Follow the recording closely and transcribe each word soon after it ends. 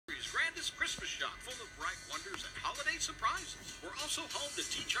latest Christmas shop full of bright wonders and holiday surprises. We're also home to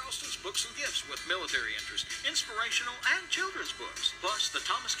T. Charleston's Books and Gifts with military interest, inspirational, and children's books. Plus, the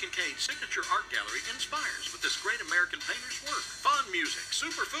Thomas Kincaid Signature Art Gallery inspires with this great American painter's work. Fun music,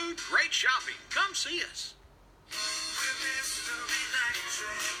 superfood, great shopping. Come see us.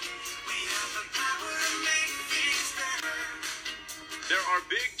 There are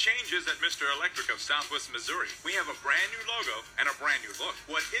big changes at Mr. Electric of Southwest Missouri. We have a brand new logo and a brand new look.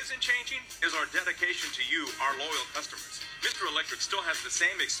 What isn't changing is our dedication to you, our loyal customers. Mr. Electric still has the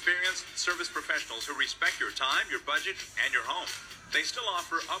same experienced service professionals who respect your time, your budget, and your home. They still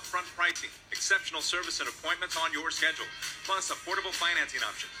offer upfront pricing, exceptional service and appointments on your schedule, plus affordable financing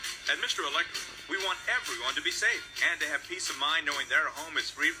options. At Mr. Electric, we want everyone to be safe and to have peace of mind knowing their home is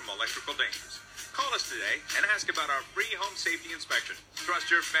free from electrical dangers. Call us today and ask about our free home safety inspection. Trust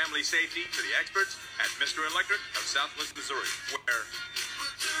your family safety to the experts at Mr. Electric of Southwest Missouri, where...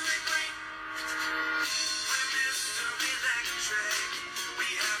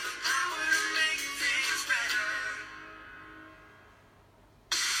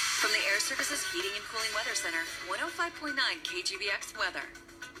 From the Air Services Heating and Cooling Weather Center, 105.9 KGBX Weather.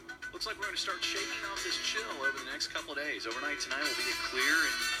 Looks like we're going to start shaking off this chill over the next couple of days. Overnight tonight will be a clear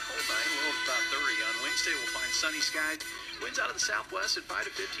and cold night, a low of about 30. On Wednesday, we'll find sunny skies. Winds out of the southwest at 5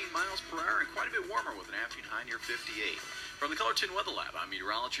 to 15 miles per hour and quite a bit warmer with an afternoon high near 58. From the Color 10 Weather Lab, I'm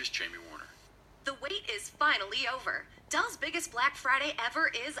meteorologist Jamie Warriner. The wait is finally over. Dell's biggest Black Friday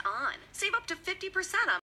ever is on. Save up to 50% on